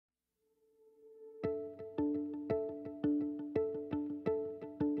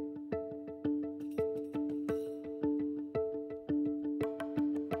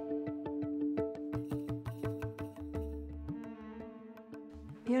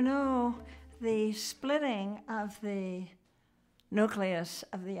You know, the splitting of the nucleus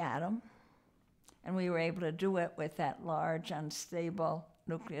of the atom, and we were able to do it with that large, unstable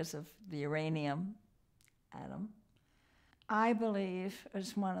nucleus of the uranium atom, I believe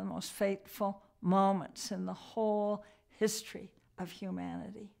is one of the most fateful moments in the whole history of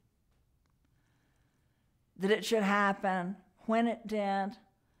humanity. That it should happen when it did,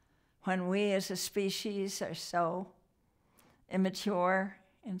 when we as a species are so immature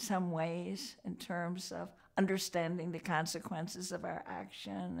in some ways in terms of understanding the consequences of our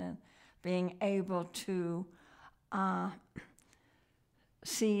action and being able to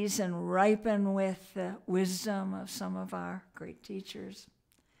seize and ripen with the wisdom of some of our great teachers.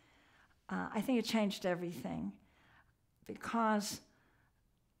 I think it changed everything because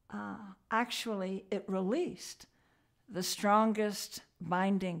actually it released the strongest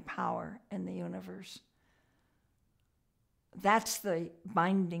binding power in the universe. That's the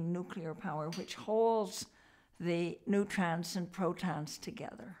binding nuclear power which holds the neutrons and protons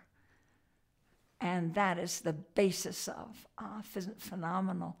together. And that is the basis of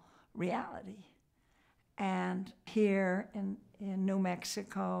phenomenal reality. And here in New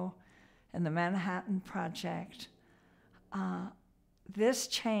Mexico, in the Manhattan Project, this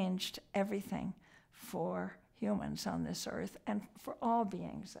changed everything for humans on this earth and for all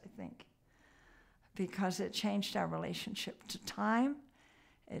beings, I think, because it changed our relationship to time.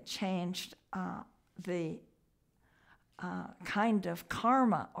 It changed the kind of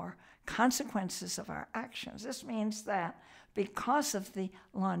karma or consequences of our actions. This means that because of the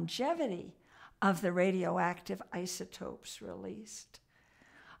longevity of the radioactive isotopes released,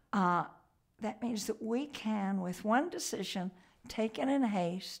 that means that we can, with one decision taken in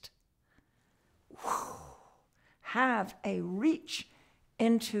haste, have a reach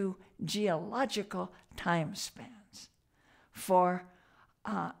into geological time spans for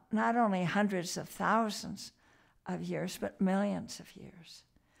not only hundreds of thousands of years, but millions of years.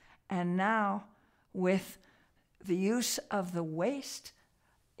 And now, with the use of the waste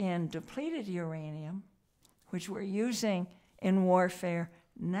in depleted uranium, which we're using in warfare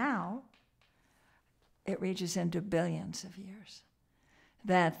now, it reaches into billions of years.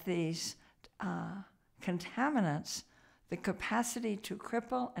 That these contaminants, the capacity to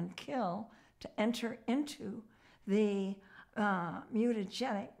cripple and kill, to enter into the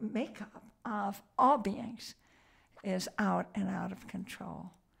mutagenic makeup of all beings, is out and out of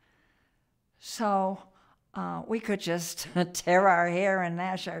control. So we could just tear our hair and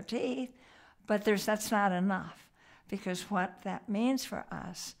gnash our teeth, but that's not enough, because what that means for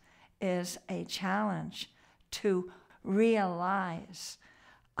us is a challenge to realize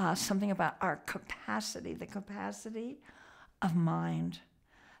something about our capacity, the capacity of mind,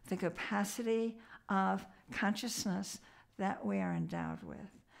 the capacity of consciousness that we are endowed with,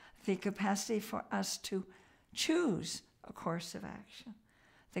 the capacity for us to choose a course of action,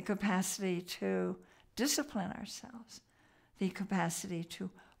 the capacity to discipline ourselves, the capacity to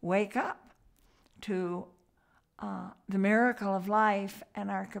wake up to the miracle of life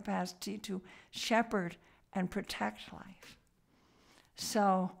and our capacity to shepherd and protect life.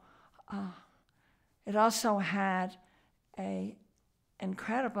 So it also had an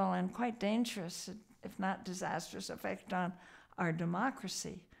incredible and quite dangerous, if not disastrous, effect on our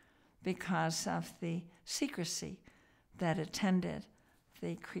democracy because of the secrecy that attended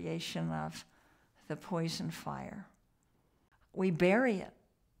the creation of the poison fire. We bury it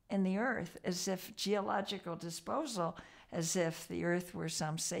in the earth as if geological disposal, as if the earth were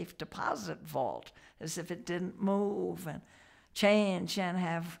some safe deposit vault, as if it didn't move and change and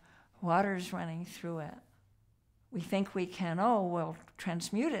have waters running through it. We think we can, we'll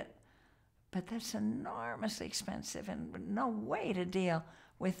transmute it, but that's enormously expensive and no way to deal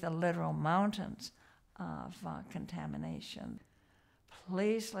with the literal mountains of contamination.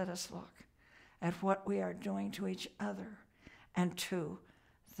 Please let us look at what we are doing to each other and to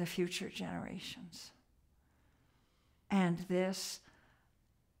the future generations. And this,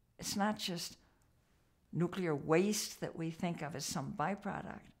 it's not just nuclear waste that we think of as some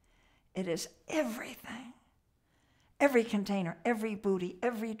byproduct. It is everything. Every container, every booty,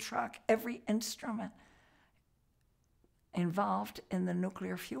 every truck, every instrument involved in the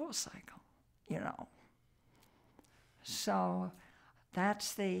nuclear fuel cycle, So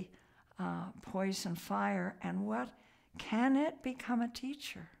that's the poison fire. And what can it become a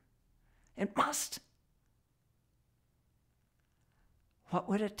teacher? It must. What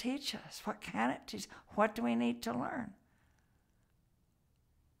would it teach us? What can it teach? What do we need to learn?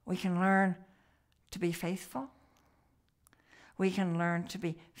 We can learn to be faithful. We can learn to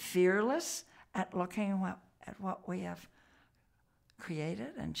be fearless at looking at what we have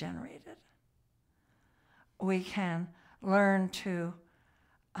created and generated. We can learn to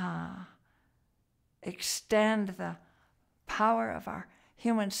extend the power of our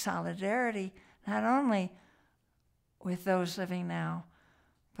human solidarity, not only with those living now,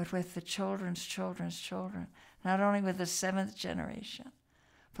 but with the children's children's children, not only with the 7th generation,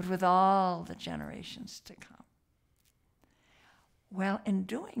 but with all the generations to come. Well, in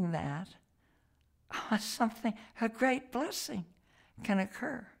doing that, a great blessing can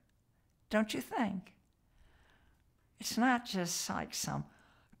occur, don't you think? It's not just like some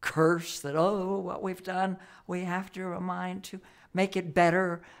curse that, oh, what we've done, we have to remind to make it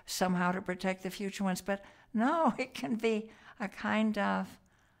better somehow to protect the future ones. But no, it can be a kind of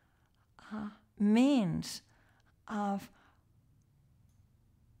means of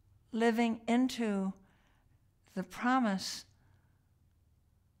living into the promise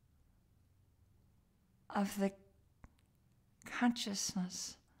of the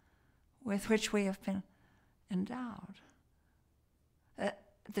consciousness with which we have been endowed.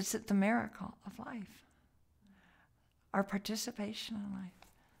 That's the miracle of life, our participation in life.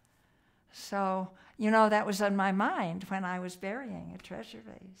 So, that was on my mind when I was burying a treasure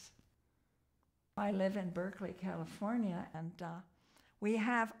vase. I live in Berkeley, California, and we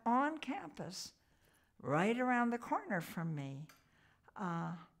have on campus, right around the corner from me,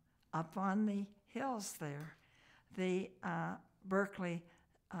 up on the hills there, the Berkeley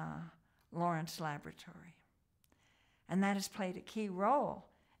Lawrence Laboratory. And that has played a key role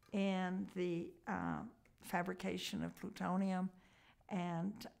in the fabrication of plutonium.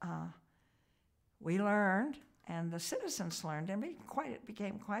 And we learned, and the citizens learned, and it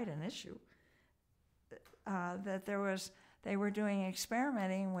became quite an issue, that they were doing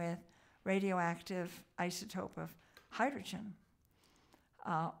experimenting with radioactive isotope of hydrogen,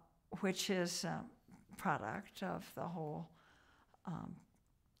 which is a product of the whole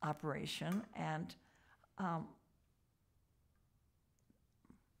operation. And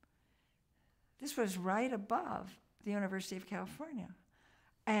this was right above the University of California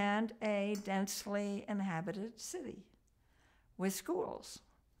and a densely inhabited city with schools.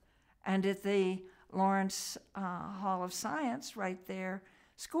 And at the Lawrence Hall of Science, right there,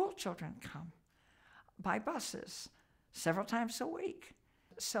 school children come by buses several times a week.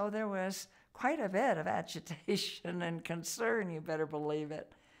 So there was quite a bit of agitation and concern, you better believe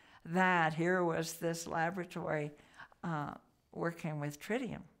it, that here was this laboratory working with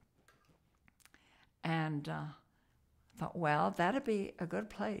tritium. And thought, well, that'd be a good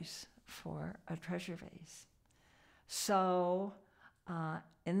place for a treasure vase. So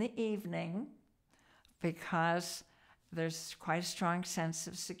in the evening, because there's quite a strong sense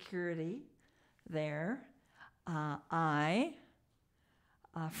of security there,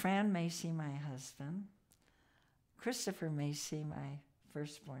 Fran Macy, my husband, Christopher Macy, my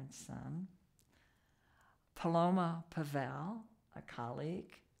firstborn son, Paloma Pavel, a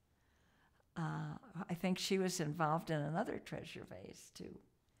colleague, I think she was involved in another treasure vase too,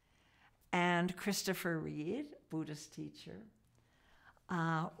 and Christopher Reed, Buddhist teacher.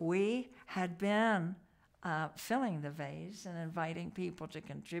 We had been filling the vase and inviting people to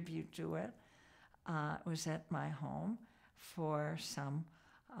contribute to it. It was at my home for some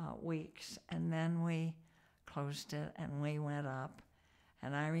weeks, and then we closed it and we went up.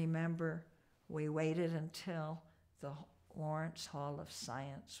 And I remember we waited until the Lawrence Hall of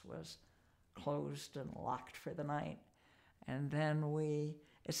Science was closed and locked for the night. And then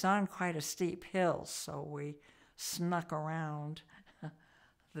it's on quite a steep hill, so we snuck around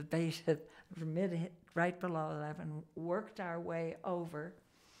the base of right below that and worked our way over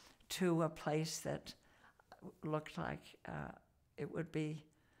to a place that looked like it would be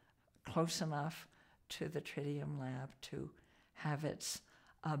close enough to the tritium lab to have its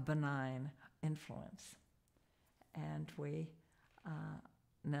benign influence. And we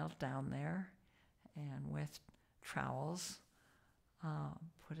knelt down there and with trowels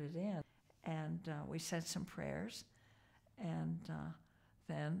put it in. And we said some prayers and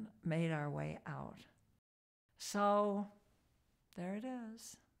then made our way out. So there it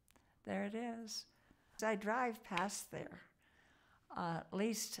is. There it is. I drive past there at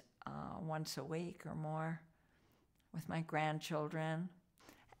least once a week or more with my grandchildren.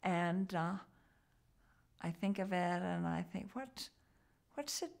 And I think of it and I think,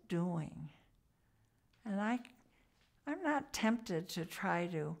 what's it doing? And I'm not tempted to try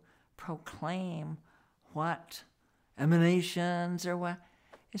to proclaim what emanations or what.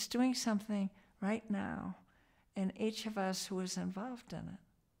 It's doing something right now in each of us who is involved in it,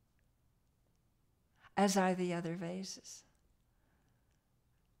 as are the other vases.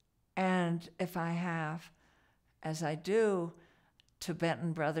 And if I have, as I do,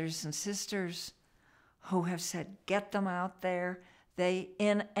 Tibetan brothers and sisters who have said, get them out there. They,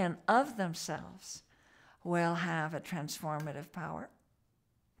 in and of themselves, will have a transformative power.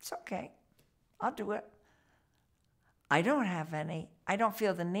 It's okay. I'll do it. I don't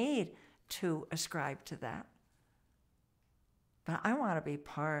feel the need to ascribe to that. But I want to be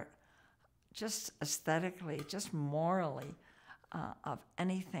part, just aesthetically, just morally, of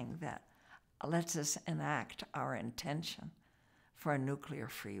anything that lets us enact our intention for a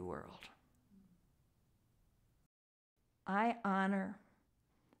nuclear-free world. I honor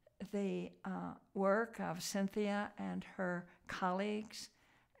the work of Cynthia and her colleagues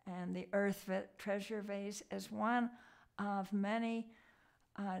and the Earth Treasure Vase as one of many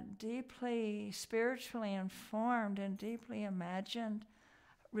deeply spiritually informed and deeply imagined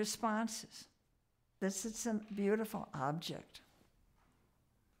responses. This is a beautiful object,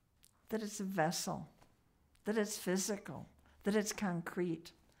 that it's a vessel, that it's physical, that it's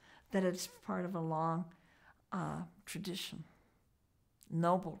concrete, that it's part of a long tradition,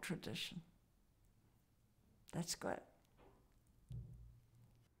 noble tradition. That's good.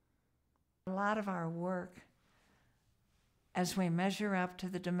 A lot of our work, as we measure up to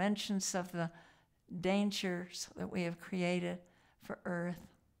the dimensions of the dangers that we have created for Earth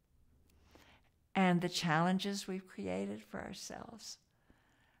and the challenges we've created for ourselves,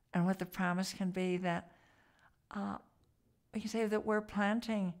 and what the promise can be that we can say that we're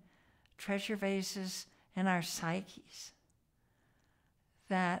planting treasure vases in our psyches,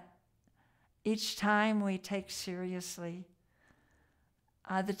 that each time we take seriously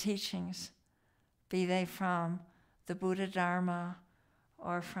the teachings, be they from the Buddha Dharma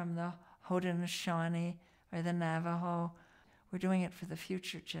or from the Haudenosaunee or the Navajo, we're doing it for the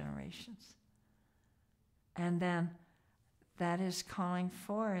future generations. And then that is calling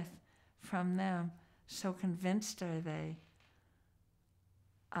forth from them, so convinced are they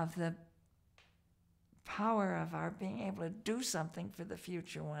of the power of our being able to do something for the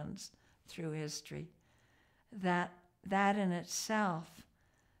future ones through history, that in itself,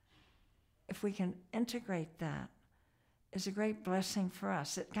 if we can integrate that, is a great blessing for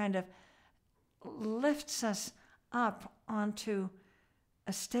us. It kind of lifts us up onto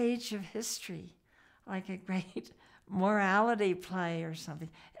a stage of history, like a great morality play or something.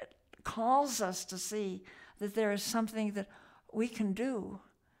 It calls us to see that there is something that we can do.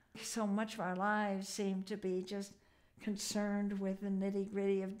 So much of our lives seem to be just concerned with the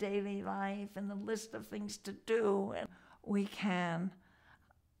nitty-gritty of daily life and the list of things to do. And we can,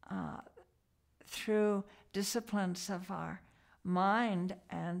 through disciplines of our mind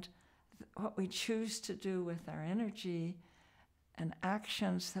and what we choose to do with our energy and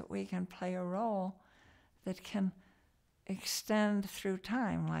actions, that we can play a role that can extend through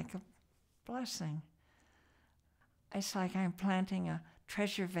time like a blessing. It's like I'm planting a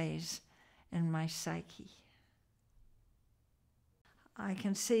treasure vase in my psyche. I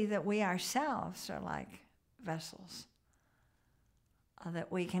can see that we ourselves are like vessels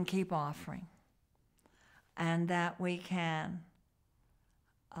that we can keep offering, and that we can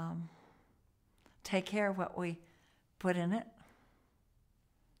take care of what we put in it,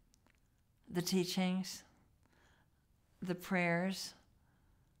 the teachings, the prayers,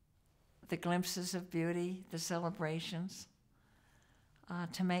 the glimpses of beauty, the celebrations,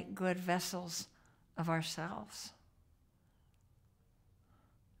 to make good vessels of ourselves.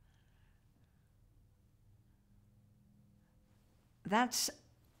 That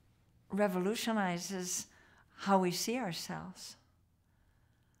revolutionizes how we see ourselves.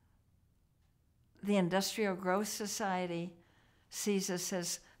 The industrial growth society sees us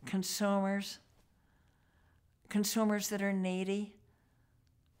as consumers that are needy,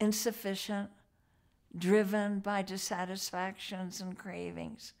 insufficient, driven by dissatisfactions and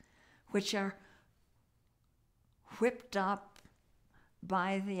cravings, which are whipped up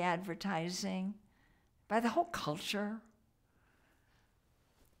by the advertising, by the whole culture.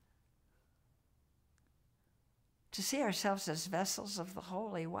 To see ourselves as vessels of the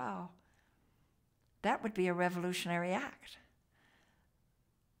holy, wow, that would be a revolutionary act.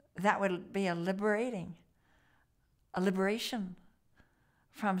 That would be a liberation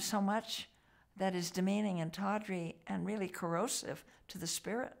from so much that is demeaning and tawdry and really corrosive to the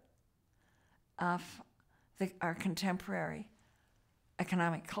spirit of our contemporary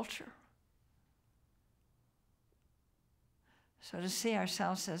economic culture. So to see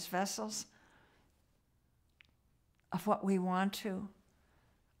ourselves as vessels of what we want to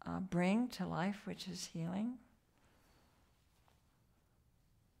bring to life, which is healing.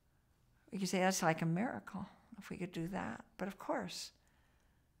 We could say that's like a miracle if we could do that. But of course,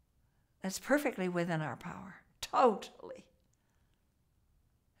 that's perfectly within our power, totally.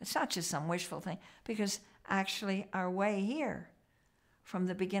 It's not just some wishful thing, because actually our way here from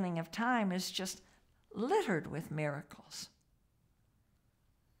the beginning of time is just littered with miracles.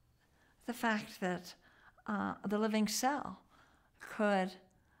 The fact that the living cell could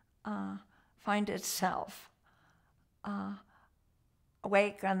find itself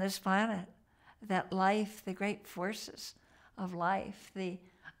awake on this planet, that life, the great forces of life, the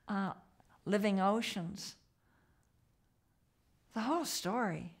living oceans, the whole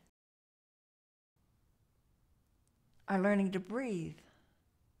story are learning to breathe.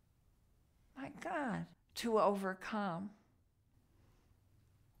 My God, to overcome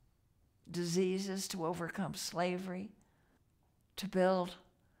diseases, to overcome slavery, to build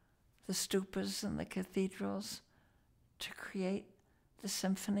the stupas and the cathedrals, to create the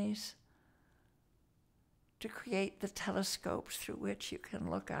symphonies, to create the telescopes through which you can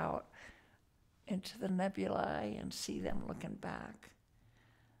look out into the nebulae and see them looking back.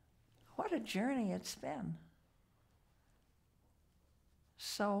 What a journey it's been.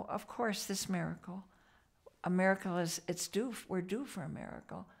 So, of course, this miracle, a miracle is, we're due for a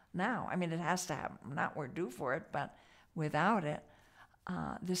miracle now. I mean, it has to happen. Not we're due for it, but without it,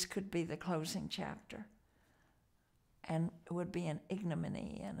 this could be the closing chapter. And it would be an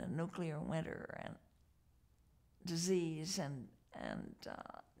ignominy and a nuclear winter and disease and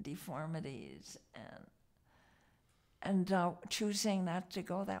deformities and choosing not to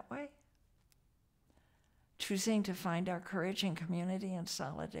go that way. Choosing to find our courage and community and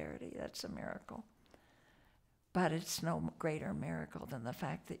solidarity, that's a miracle. But it's no greater miracle than the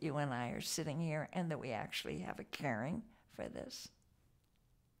fact that you and I are sitting here and that we actually have a caring for this.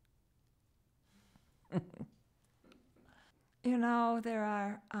 You know, there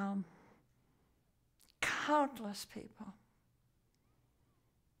are countless people,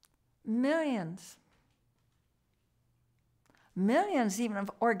 millions even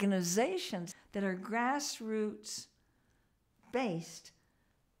of organizations that are grassroots based,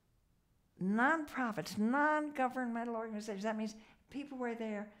 non-profits, non-governmental organizations. That means people where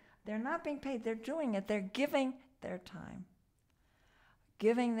they're not being paid, they're doing it, they're giving their time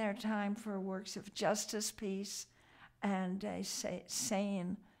for works of justice, peace, and a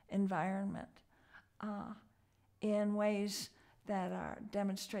sane environment in ways that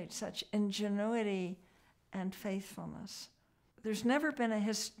demonstrate such ingenuity and faithfulness. There's never been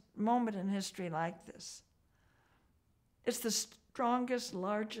a moment in history like this. It's the strongest,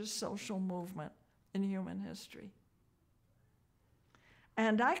 largest social movement in human history.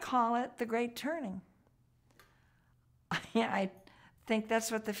 And I call it the Great Turning. I think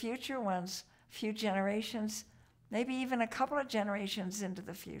that's what the future wants. Few generations, maybe even a couple of generations into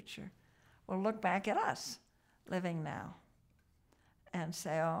the future, will look back at us living now and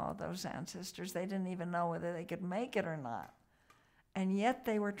say, oh, those ancestors, they didn't even know whether they could make it or not. And yet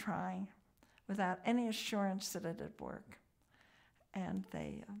they were trying without any assurance that it would work. And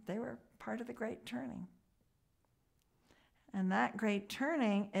they were part of the Great Turning. And that Great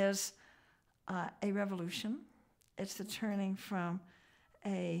Turning is a revolution. It's the turning from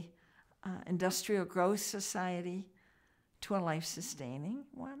a industrial growth society to a life-sustaining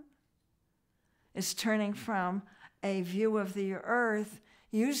one. It's turning from a view of the earth,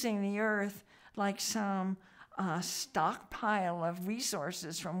 using the earth like some stockpile of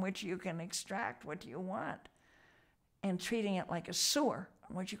resources from which you can extract what you want, and treating it like a sewer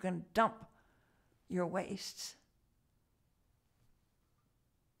in which you can dump your wastes.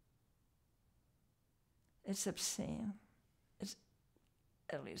 It's obscene. It's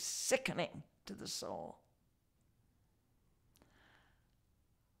at least sickening to the soul.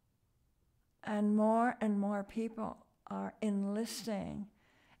 And more people are enlisting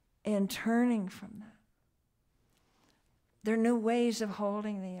in turning from that. There are new ways of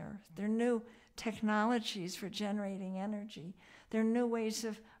holding the earth. There are new technologies for generating energy. There are new ways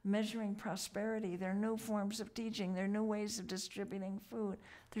of measuring prosperity. There are new forms of teaching. There are new ways of distributing food.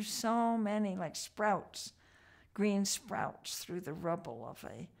 There's so many, like sprouts, green sprouts through the rubble of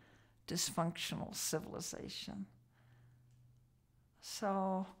a dysfunctional civilization.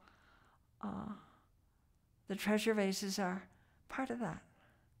 So the treasure vases are part of that.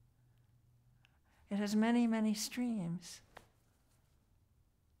 It has many, many streams.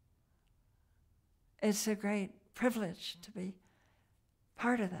 It's a great privilege to be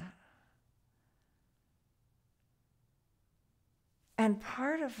part of that. And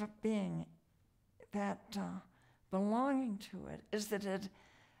part of being that, belonging to it, is that it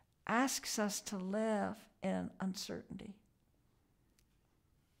asks us to live in uncertainty.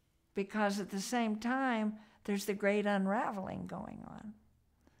 Because at the same time, there's the great unraveling going on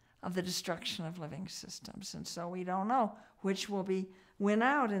of the destruction of living systems. And so we don't know which will be win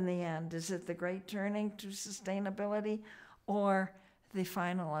out in the end? Is it the great turning to sustainability or the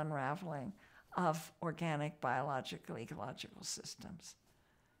final unraveling of organic, biological, ecological systems?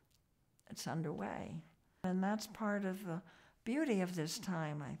 It's underway. And that's part of the beauty of this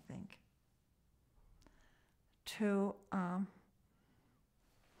time, I think, to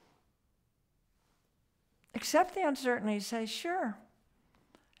accept the uncertainty, say, sure,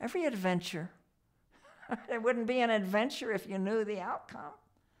 every adventure. It wouldn't be an adventure if you knew the outcome.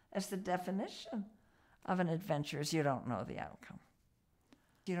 That's the definition of an adventure, is you don't know the outcome.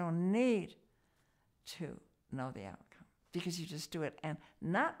 You don't need to know the outcome because you just do it. And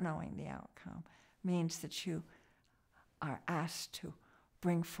not knowing the outcome means that you are asked to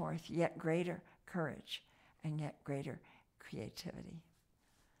bring forth yet greater courage and yet greater creativity.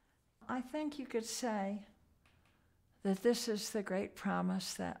 I think you could say that this is the great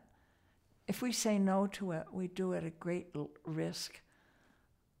promise that if we say no to it, we do at a great risk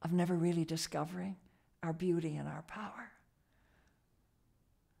of never really discovering our beauty and our power.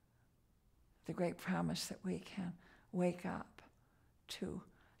 The great promise that we can wake up to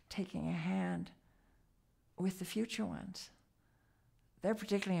taking a hand with the future ones. They're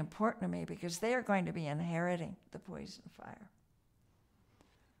particularly important to me because they are going to be inheriting the poison fire.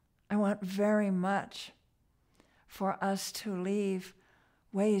 I want very much for us to leave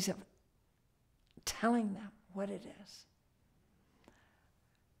ways of telling them what it is,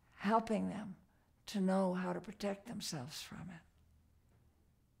 helping them to know how to protect themselves from it,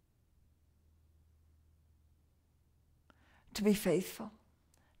 to be faithful,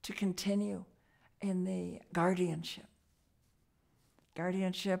 to continue in the guardianship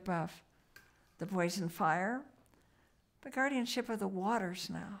of the poison fire, but guardianship of the waters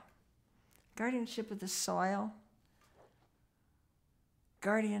now, guardianship of the soil,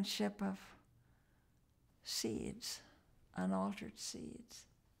 guardianship of seeds, unaltered seeds,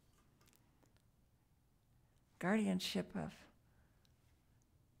 guardianship of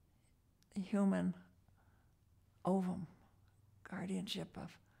the human ovum, guardianship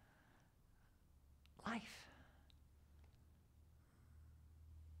of life.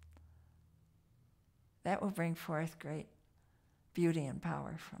 That will bring forth great beauty and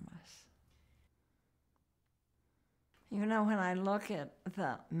power from us. You know, when I look at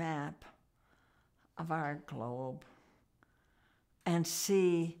the map of our globe and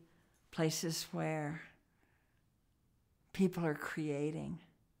see places where people are creating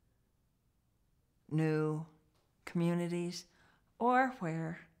new communities or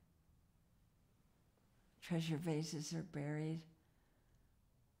where treasure vases are buried,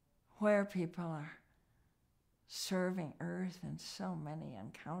 where people are serving earth in so many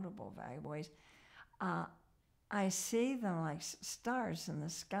uncountable valuable ways, I see them like stars in the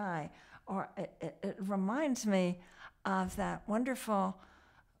sky, or it reminds me of that wonderful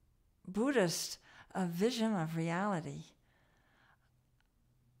Buddhist vision of reality,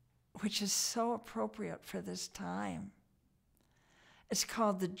 which is so appropriate for this time. It's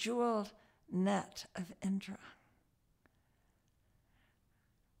called the jeweled net of Indra.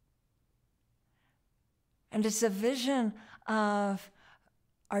 And it's a vision of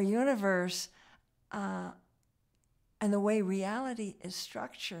our universe and the way reality is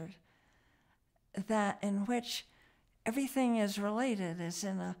structured, that in which everything is related, is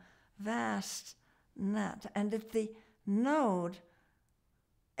in a vast net. And at the node,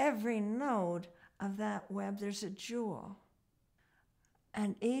 every node of that web, there's a jewel.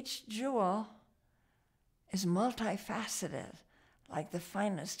 And each jewel is multifaceted, like the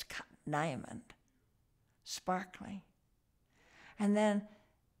finest cut diamond, sparkling. And then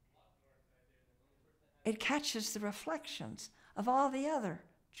it catches the reflections of all the other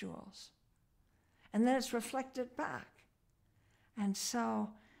jewels. And then it's reflected back. And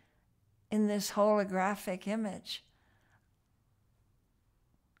so, in this holographic image,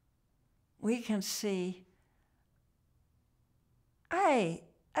 we can see, hey,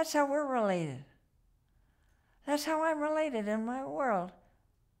 that's how we're related. That's how I'm related in my world.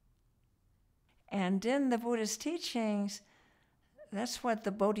 And in the Buddhist teachings, that's what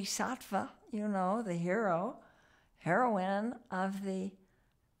the bodhisattva, you know, the hero, heroine of the,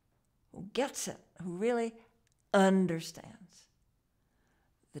 who gets it, who really understands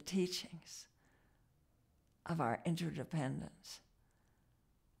the teachings of our interdependence.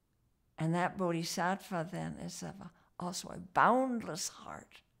 And that bodhisattva then is of also a boundless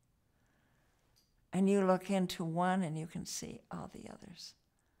heart. And you look into one and you can see all the others.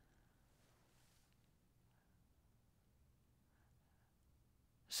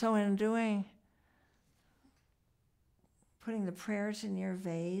 So in putting the prayers in your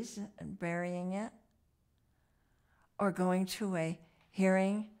vase and burying it, or going to a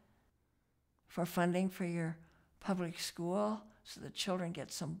hearing for funding for your public school so the children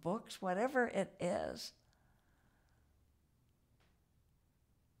get some books, whatever it is.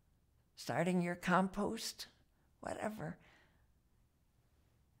 Starting your compost, whatever.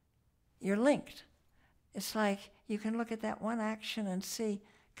 You're linked. It's like you can look at that one action and see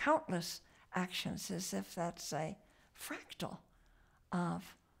countless actions as if that's a fractal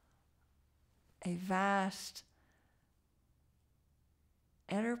of a vast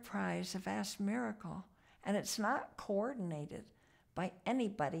enterprise, a vast miracle. And it's not coordinated by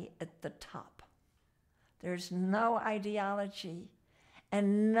anybody at the top. There's no ideology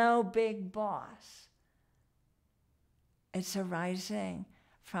and no big boss. It's arising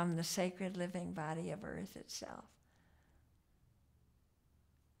from the sacred living body of earth itself,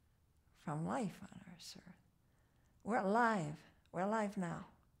 from life on Earth's earth. We're alive. We're alive now.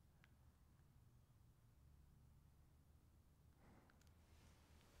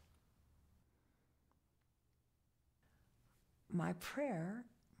 My prayer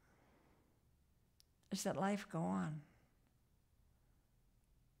is that life go on.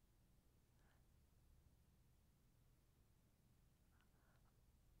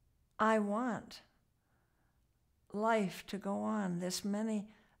 I want life to go on, this many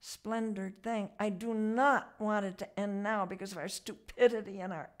splendored thing. I do not want it to end now because of our stupidity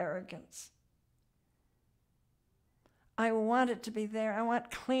and our arrogance. I want it to be there. I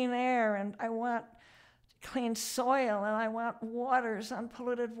want clean air, and I want clean soil, and I want waters,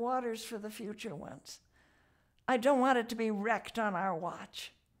 unpolluted waters for the future ones. I don't want it to be wrecked on our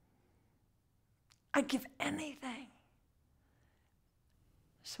watch. I'd give anything.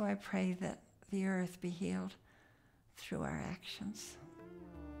 So I pray that the earth be healed through our actions,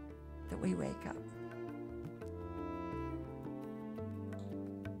 that we wake up.